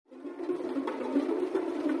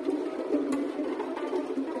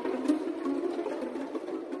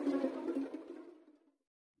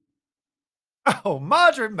Oh,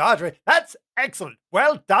 Marjorie, Marjorie, that's excellent.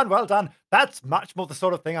 Well done, well done. That's much more the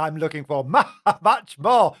sort of thing I'm looking for. Much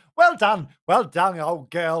more. Well done, old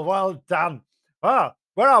girl. Well done. Ah,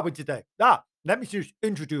 where are we today? Let me just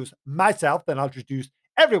introduce myself, then I'll introduce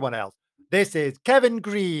everyone else. This is Kevin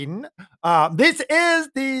Green. This is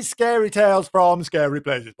the Scary Tales from Scary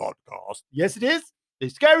Places podcast. Yes, it is. The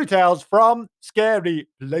Scary Tales from Scary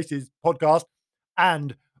Places podcast.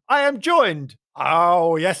 And I am joined,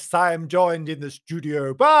 oh yes, I am joined in the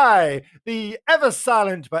studio by the ever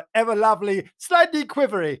silent but ever lovely, slightly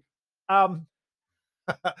quivery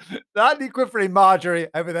Marjorie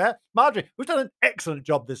over there. Marjorie, who's done an excellent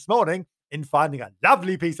job this morning in finding a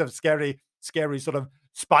lovely piece of scary sort of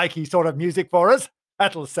spiky sort of music for us.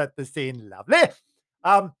 That'll set the scene lovely.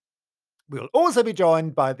 We'll also be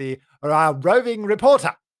joined by the roving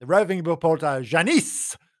reporter,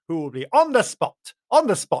 Janice, who will be on the spot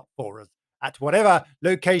for us at whatever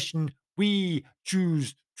location we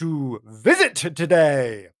choose to visit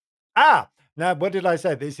today. Now, what did I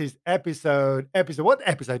say? This is episode. What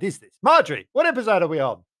episode is this? Marjorie, what episode are we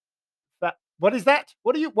on? What is that?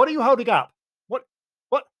 What are you holding up?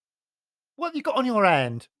 What have you got on your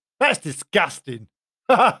hand? That's disgusting.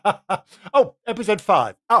 Oh, episode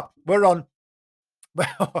 5. Oh, we're on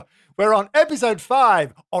episode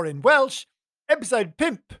 5, or in Welsh, episode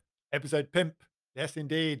pimp. Episode pimp. Yes,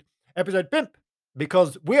 indeed. Episode pimp.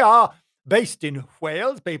 Because we are based in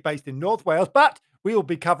Wales, based in North Wales, but we will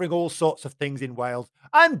be covering all sorts of things in Wales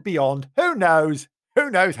and beyond. Who knows? Who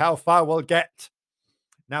knows how far we'll get?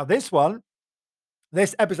 Now, this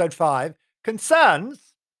episode 5,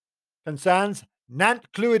 concerns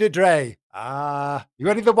Nant Clwyd y Dre. You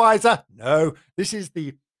any the wiser? No, this is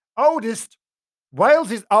the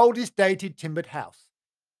Wales's oldest dated timbered house,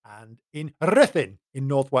 and in Rhuthun in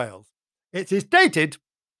North Wales. It is dated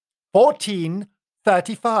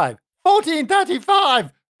 1435.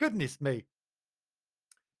 1435! Goodness me.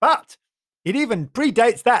 But it even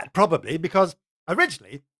predates that, probably, because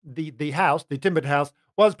originally the timbered house,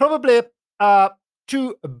 was probably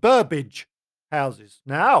 2 Burbage houses.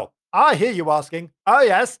 Now, I hear you asking, oh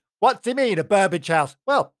yes, what's it mean, a Burbage house?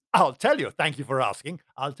 Well, I'll tell you. Thank you for asking.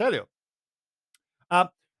 I'll tell you.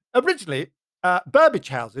 Originally, Burbage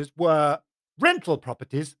houses were rental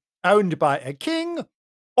properties owned by a king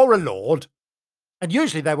or a lord, and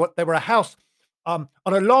usually they were a house on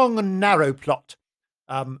a long and narrow plot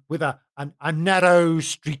with a narrow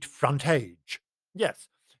street frontage. Yes,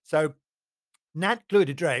 so Nant Clwyd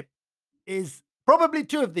y Dre is probably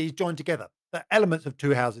 2 of these joined together. The elements of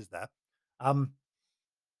 2 houses there,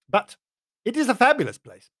 but it is a fabulous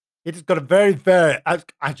place. It has got a very, very, as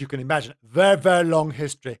you can imagine, very, very long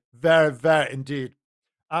history. Very, very indeed.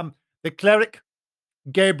 The cleric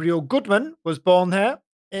Gabriel Goodman was born there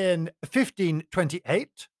in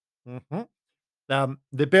 1528.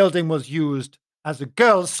 The building was used as a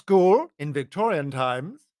girls' school in Victorian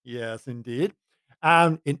times. Yes, indeed.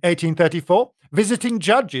 And in 1834, visiting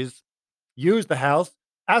judges used the house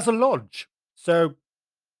as a lodge. So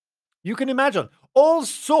you can imagine all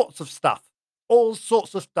sorts of stuff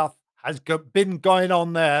has been going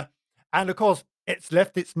on there. And of course, it's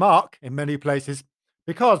left its mark in many places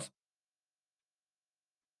because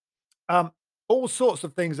all sorts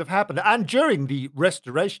of things have happened. And during the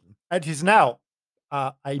restoration, it is now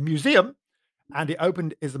a museum, and it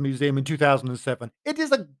opened as a museum in 2007. It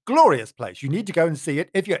is a glorious place. You need to go and see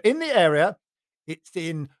it. If you're in the area, it's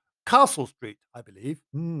in Castle Street, I believe.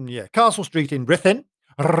 Castle Street in Rhuthun.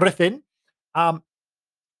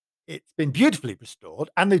 It's been beautifully restored,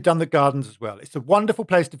 and they've done the gardens as well. It's a wonderful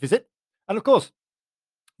place to visit. And of course,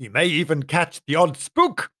 you may even catch the odd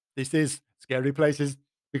spook. This is Scary Places,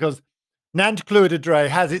 because Nant Clwyd y Dre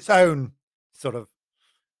has its own sort of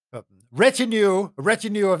retinue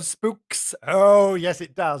of spooks. Oh, yes,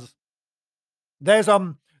 it does. I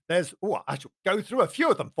shall go through a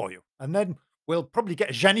few of them for you, and then we'll probably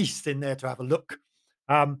get Janice in there to have a look.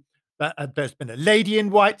 There's been a lady in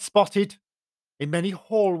white spotted in many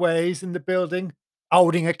hallways in the building,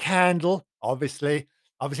 holding a candle. Obviously,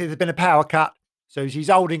 there's been a power cut, so she's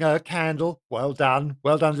holding her candle. Well done,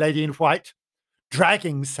 lady in white.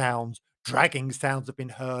 Dragging sounds have been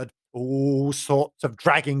heard. All sorts of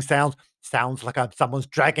dragging sounds. Sounds like someone's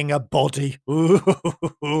dragging a body.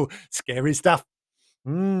 Ooh, scary stuff.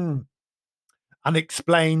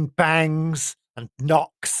 Unexplained bangs and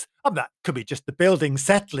knocks. That could be just the building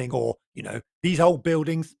settling, or, these old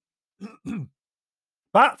buildings.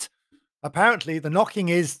 But apparently the knocking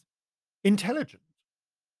is intelligent.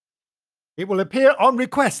 It will appear on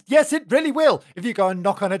request. Yes, it really will. If you go and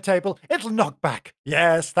knock on a table, it'll knock back.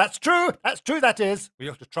 Yes, that's true. That is. We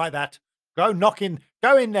have to try that. Go in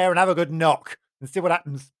there and have a good knock. and see what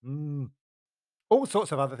happens. All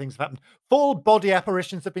sorts of other things have happened. Full body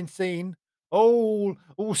apparitions have been seen. All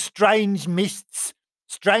strange mists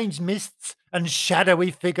and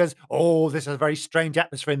shadowy figures. Oh, there's a very strange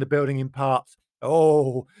atmosphere in the building in parts.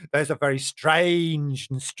 Oh, there's a very strange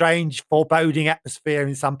foreboding atmosphere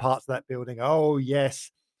in some parts of that building. Oh,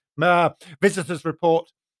 yes. Visitors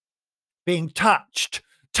report being touched.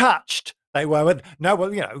 They were no, well,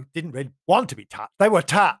 didn't really want to be touched. They were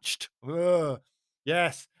touched. Ugh,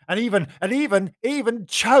 yes, and even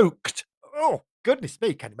choked. Oh, goodness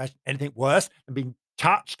me! Can you imagine anything worse than being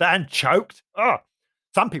touched and choked? Oh,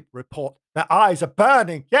 some people report their eyes are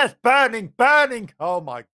burning. Yes, burning. Oh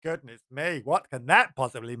my goodness me! What can that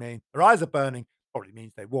possibly mean? Their eyes are burning. Probably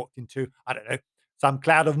means they walked into, I don't know, some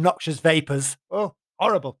cloud of noxious vapors. Oh,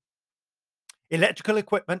 horrible. Electrical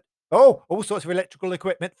equipment. Oh, all sorts of electrical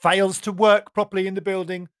equipment fails to work properly in the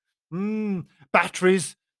building.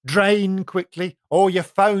 Batteries drain quickly. Oh, your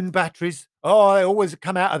phone batteries. Oh, they always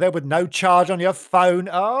come out of there with no charge on your phone.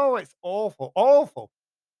 Oh, it's awful, awful.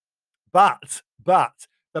 But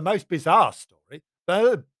the most bizarre story,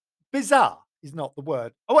 bizarre is not the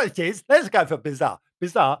word. Oh, well, it is. Let's go for bizarre.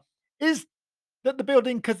 Bizarre is that the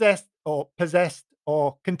building possessed or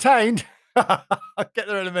contained, I'll get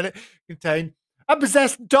there in a minute, contained a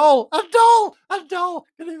possessed doll. A doll.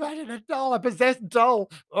 Can you imagine a doll? A possessed doll.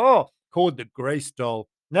 Oh, called the Grace doll.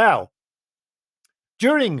 Now,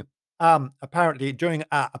 apparently during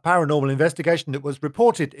a paranormal investigation that was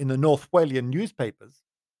reported in the North Walian newspapers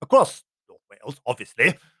across North Wales,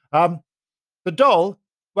 obviously, the doll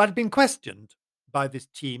had been questioned by this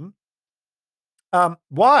team.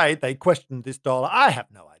 Why they questioned this doll, I have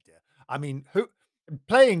no idea. I mean,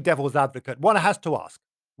 playing devil's advocate, one has to ask,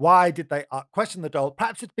 why did they question the doll?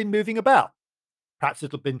 Perhaps it's been moving about. Perhaps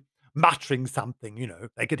it'll been muttering something,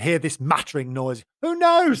 They could hear this muttering noise. Who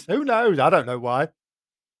knows? I don't know why.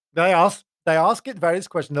 They ask it various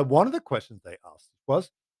questions. And one of the questions they asked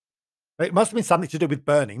was, it must have been something to do with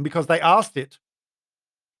burning, because they asked it,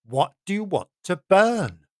 what do you want to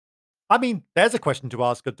burn? I mean, there's a question to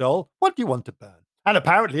ask a doll. What do you want to burn? And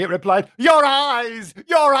apparently it replied, your eyes,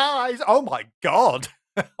 your eyes. Oh my God.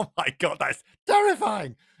 Oh my God, that's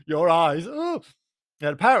terrifying. Your eyes. Oh. And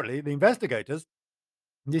apparently the investigators,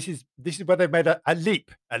 this is where they've made a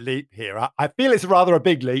leap here. I feel it's rather a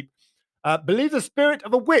big leap. Believe the spirit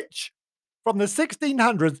of a witch from the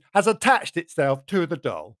 1600s has attached itself to the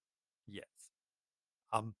doll. Yes.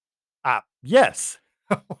 Yes.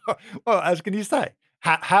 Well, as can you say?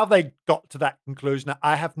 How they got to that conclusion,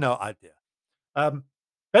 I have no idea.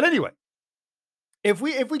 But anyway, if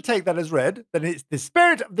we take that as read, then it's the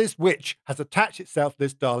spirit of this witch has attached itself to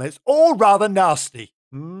this doll. It's all rather nasty.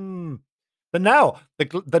 But now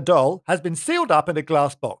the doll has been sealed up in a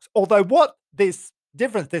glass box. Although what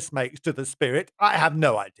difference this makes to the spirit, I have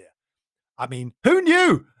no idea. I mean, who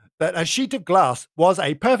knew that a sheet of glass was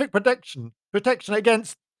a perfect protection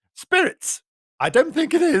against spirits? I don't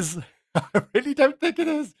think it is. I really don't think it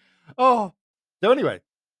is. Oh, so anyway,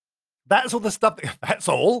 that's all the stuff. That's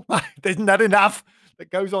all. Isn't that enough that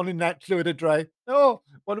goes on in that Llwyd Dre? Oh,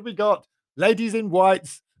 what have we got? Ladies in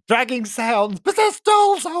whites, dragging sounds, possessed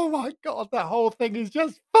dolls. Oh my God, that whole thing is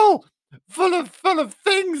just full of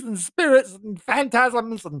things and spirits and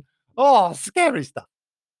phantasms and scary stuff.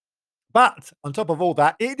 But on top of all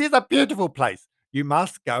that, it is a beautiful place. You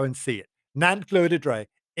must go and see it. Nant Llwyd Dre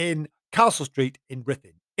in Castle Street in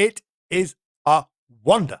Ruthin. It is a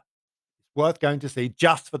wonder. It's worth going to see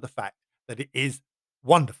just for the fact that it is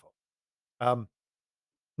wonderful.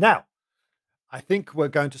 Now, I think we're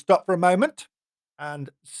going to stop for a moment and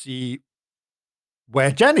see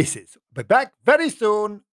where Janice is. We'll be back very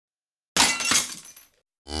soon.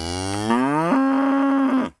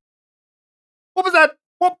 What was that?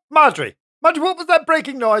 What, Marjorie? Marjorie, what was that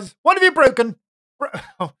breaking noise? What have you broken?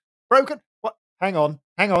 Broken? What? Hang on.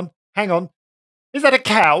 Is that a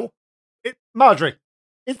cow? Marjorie,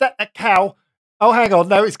 is that a cow? Oh, hang on.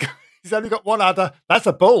 No, he's only got one udder. That's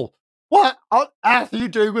a bull. What on earth are you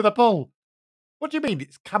doing with a bull? What do you mean?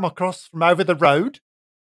 It's come across from over the road?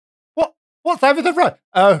 What's over the road?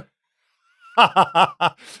 Oh,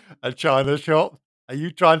 a china shop. Are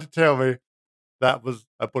you trying to tell me that was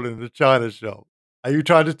a bull in the china shop? Are you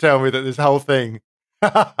trying to tell me that this whole thing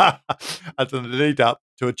as a lead up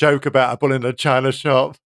to a joke about a bull in a china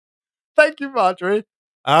shop? Thank you, Marjorie.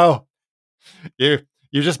 Oh, you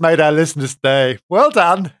just made our listeners' day. Well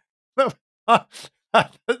done.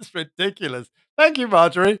 That's ridiculous. Thank you,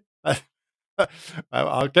 Marjorie.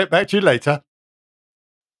 I'll get back to you later.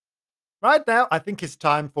 Right now, I think it's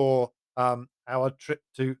time for our trip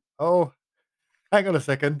to. Oh, hang on a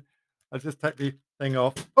second. I'll just take thing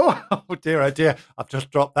off. Oh, oh dear, oh dear. I've just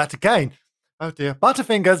dropped that again. Oh dear.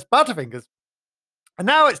 Butterfingers, Butterfingers. And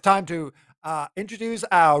now it's time to introduce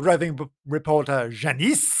our roving reporter,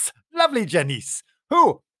 Janice. Lovely Janice,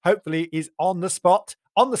 who hopefully is on the spot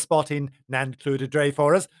in Nant-Cluedo-Dre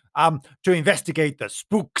for us, to investigate the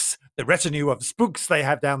spooks, the retinue of spooks they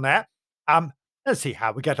have down there. Let's see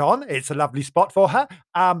how we get on. It's a lovely spot for her.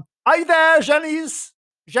 Are you there, Janice?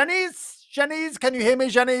 Janice? Janice, can you hear me,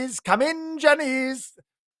 Janice? Come in, Janice.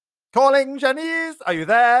 Calling, Janice. Are you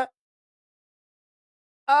there?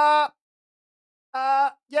 Yes.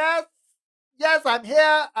 Yes, I'm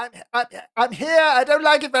here. I'm here. I don't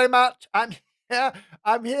like it very much. I'm here.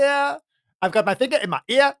 I'm here. I've got my finger in my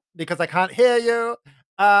ear because I can't hear you.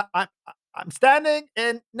 I'm standing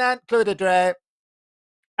in Nant-Cluedo-Dre.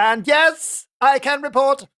 And yes, I can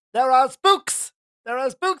report there are spooks. There are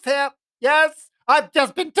spooks here. Yes, I've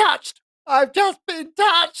just been touched. I've just been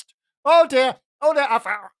touched. Oh dear. Oh dear.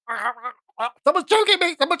 Someone's choking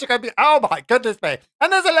me. Someone's choking me. Oh my goodness me.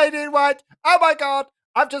 And there's a lady in white. Oh my God.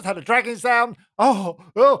 I've just had a dragging sound. Oh,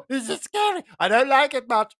 this is scary. I don't like it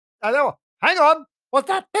much. I know. Hang on. What's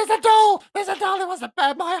that? There's a doll. There's a doll. It wants to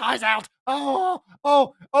burn my eyes out. Oh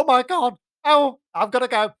my God. Oh, I've got to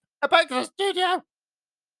go. Back to the studio.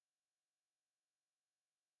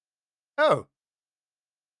 Oh,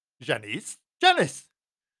 Janice? Janice?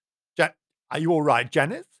 Are you all right,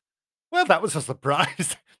 Janice? Well, that was a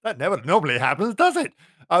surprise. That never normally happens, does it?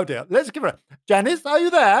 Oh dear. Let's give her a Janice, are you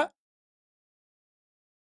there?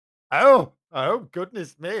 Oh,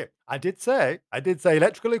 goodness me. I did say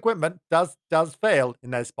electrical equipment does fail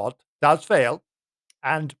in their spot. Does fail.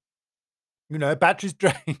 And batteries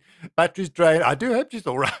drain. Batteries drain. I do hope she's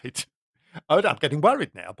all right. Oh, I'm getting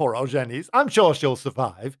worried now. Poor old Janice. I'm sure she'll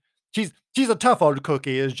survive. She's a tough old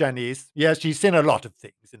cookie, is Janice. Yes, she's seen a lot of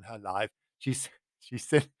things in her life. She's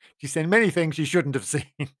seen many things she shouldn't have seen.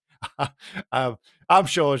 I'm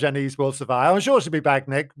sure Janice will survive. I'm sure she'll be back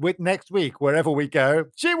next week, wherever we go.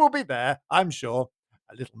 She will be there, I'm sure.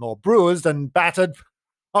 A little more bruised and battered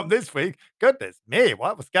on this week. Goodness me,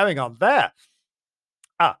 what was going on there?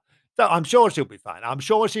 So I'm sure she'll be fine. I'm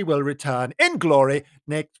sure she will return in glory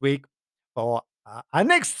next week for our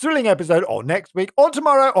next thrilling episode, or next week, or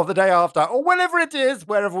tomorrow, or the day after, or whenever it is,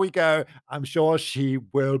 wherever we go. I'm sure she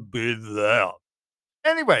will be there.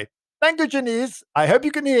 Anyway, thank you, Janice. I hope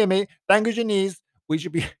you can hear me. Thank you, Janice. We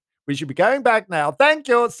should be going back now. Thank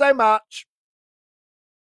you so much.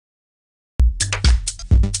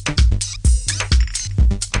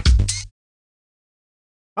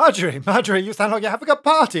 Marjorie, you sound like you're having a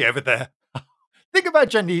party over there. Think about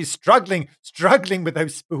Janice struggling with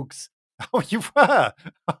those spooks. Oh, you were.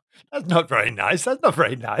 That's not very nice. That's not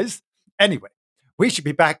very nice. Anyway, we should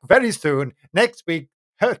be back very soon. Next week,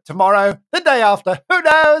 tomorrow, the day after. Who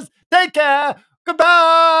knows? Take care.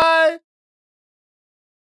 Goodbye.